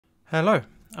Hello,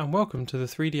 and welcome to the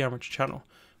 3D Amateur channel.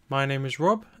 My name is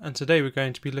Rob, and today we're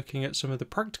going to be looking at some of the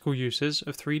practical uses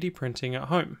of 3D printing at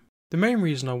home. The main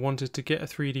reason I wanted to get a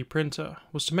 3D printer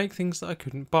was to make things that I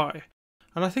couldn't buy,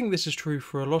 and I think this is true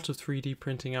for a lot of 3D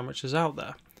printing amateurs out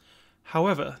there.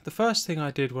 However, the first thing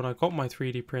I did when I got my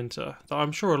 3D printer, that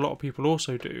I'm sure a lot of people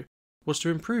also do, was to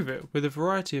improve it with a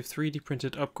variety of 3D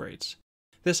printed upgrades.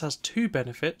 This has two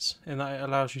benefits in that it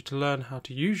allows you to learn how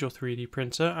to use your 3D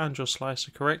printer and your slicer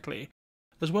correctly,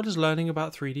 as well as learning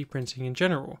about 3D printing in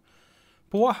general.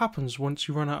 But what happens once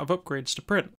you run out of upgrades to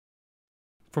print?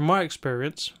 From my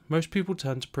experience, most people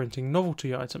turn to printing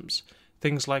novelty items,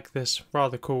 things like this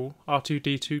rather cool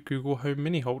R2-D2 Google Home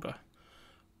mini holder,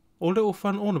 or little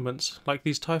fun ornaments like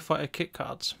these TIE Fighter kit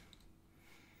cards.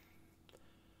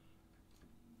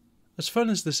 As fun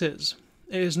as this is,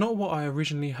 it is not what I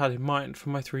originally had in mind for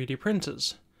my 3D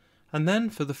printers, and then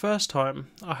for the first time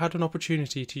I had an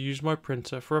opportunity to use my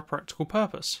printer for a practical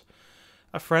purpose.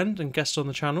 A friend and guest on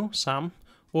the channel, Sam,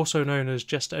 also known as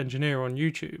Just Engineer on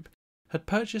YouTube, had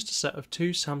purchased a set of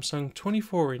two Samsung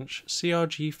 24-inch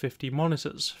CRG50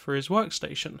 monitors for his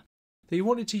workstation that he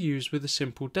wanted to use with a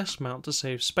simple desk mount to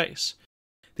save space.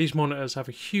 These monitors have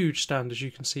a huge stand, as you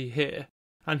can see here,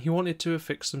 and he wanted to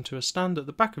affix them to a stand at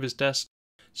the back of his desk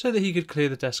so that he could clear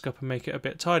the desk up and make it a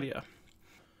bit tidier.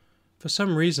 For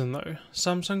some reason though,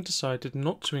 Samsung decided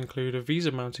not to include a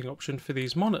VESA mounting option for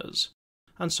these monitors,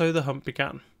 and so the hunt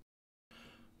began.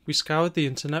 We scoured the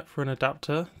internet for an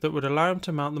adapter that would allow him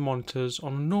to mount the monitors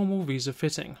on a normal VESA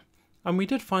fitting, and we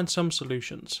did find some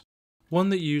solutions. One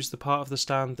that used the part of the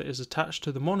stand that is attached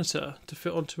to the monitor to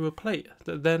fit onto a plate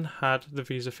that then had the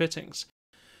VESA fittings.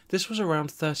 This was around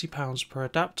 £30 per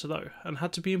adapter though, and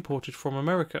had to be imported from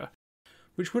America,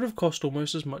 which would have cost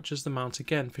almost as much as the mount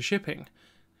again for shipping.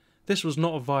 This was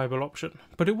not a viable option,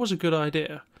 but it was a good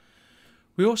idea.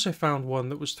 We also found one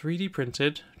that was 3D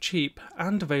printed, cheap,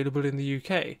 and available in the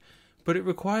UK, but it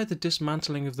required the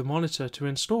dismantling of the monitor to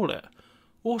install it.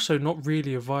 Also not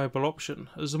really a viable option,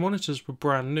 as the monitors were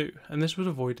brand new, and this would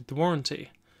have avoided the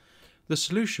warranty. The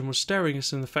solution was staring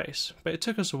us in the face, but it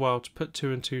took us a while to put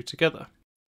two and two together.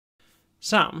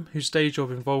 Sam, whose day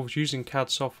job involves using CAD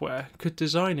software, could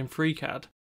design in FreeCAD,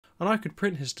 and I could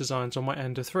print his designs on my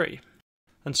Ender 3.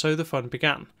 And so the fun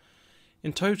began.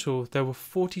 In total, there were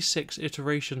 46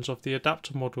 iterations of the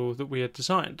adapter model that we had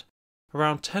designed.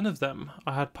 Around 10 of them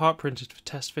I had part printed for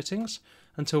test fittings,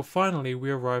 until finally we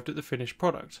arrived at the finished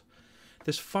product.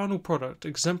 This final product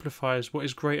exemplifies what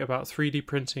is great about 3D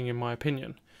printing in my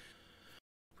opinion.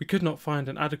 We could not find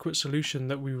an adequate solution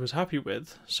that we was happy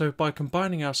with, so by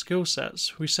combining our skill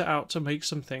sets, we set out to make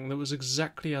something that was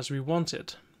exactly as we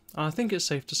wanted. And I think it's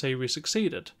safe to say we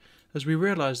succeeded, as we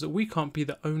realised that we can't be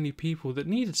the only people that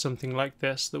needed something like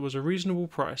this that was a reasonable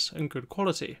price and good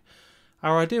quality.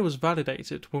 Our idea was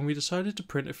validated when we decided to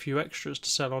print a few extras to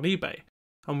sell on eBay,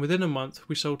 and within a month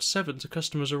we sold 7 to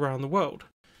customers around the world.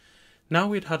 Now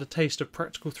we had had a taste of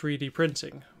practical 3D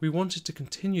printing, we wanted to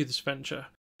continue this venture,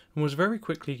 and was very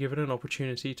quickly given an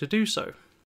opportunity to do so.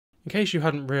 In case you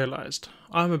hadn't realised,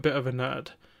 I'm a bit of a nerd,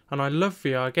 and I love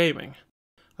VR gaming.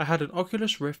 I had an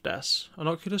Oculus Rift S, an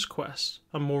Oculus Quest,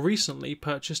 and more recently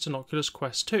purchased an Oculus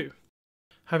Quest 2.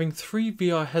 Having 3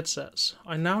 VR headsets,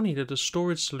 I now needed a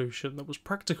storage solution that was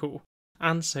practical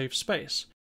and saved space,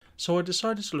 so I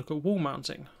decided to look at wall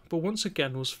mounting, but once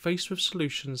again was faced with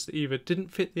solutions that either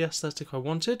didn't fit the aesthetic I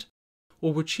wanted,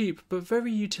 or were cheap but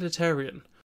very utilitarian.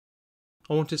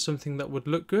 I wanted something that would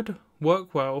look good,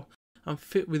 work well, and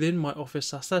fit within my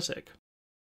office aesthetic.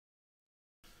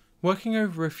 Working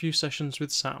over a few sessions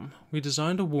with Sam, we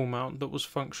designed a wall mount that was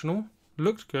functional,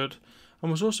 looked good,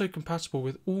 and was also compatible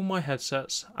with all my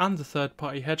headsets and the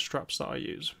third-party head straps that I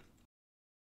use.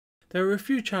 There were a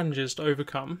few challenges to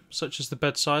overcome, such as the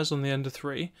bed size on the Ender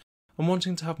 3, and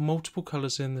wanting to have multiple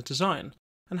colours in the design,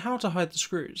 and how to hide the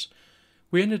screws.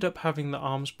 We ended up having the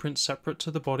arms print separate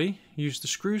to the body, used the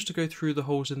screws to go through the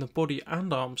holes in the body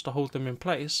and arms to hold them in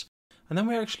place, and then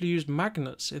we actually used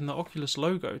magnets in the Oculus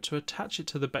logo to attach it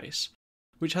to the base,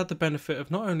 which had the benefit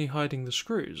of not only hiding the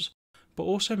screws, but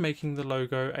also making the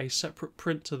logo a separate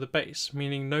print to the base,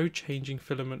 meaning no changing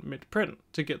filament mid-print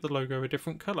to get the logo a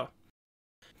different colour.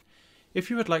 If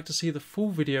you would like to see the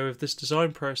full video of this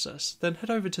design process, then head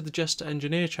over to the Just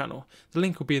Engineer channel, the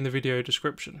link will be in the video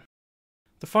description.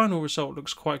 The final result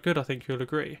looks quite good, I think you'll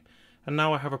agree, and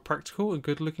now I have a practical and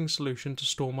good looking solution to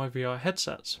store my VR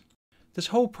headsets. This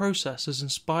whole process has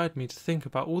inspired me to think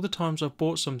about all the times I've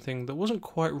bought something that wasn't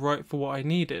quite right for what I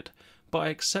needed, but I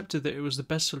accepted that it was the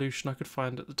best solution I could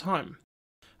find at the time.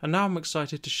 And now I'm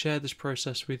excited to share this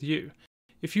process with you.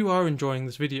 If you are enjoying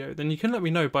this video, then you can let me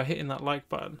know by hitting that like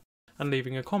button, and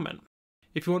leaving a comment.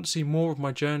 If you want to see more of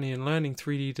my journey in learning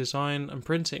 3D design and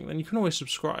printing, then you can always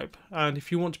subscribe, and if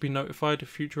you want to be notified of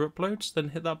future uploads, then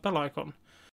hit that bell icon.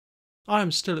 I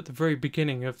am still at the very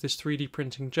beginning of this 3D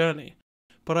printing journey,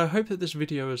 but I hope that this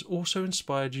video has also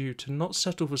inspired you to not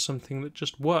settle for something that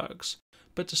just works,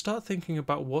 but to start thinking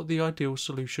about what the ideal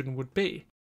solution would be.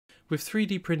 With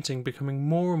 3D printing becoming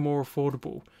more and more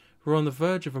affordable, we're on the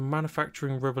verge of a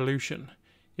manufacturing revolution.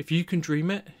 If you can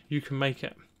dream it, you can make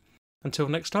it. Until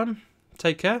next time,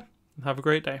 take care and have a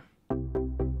great day.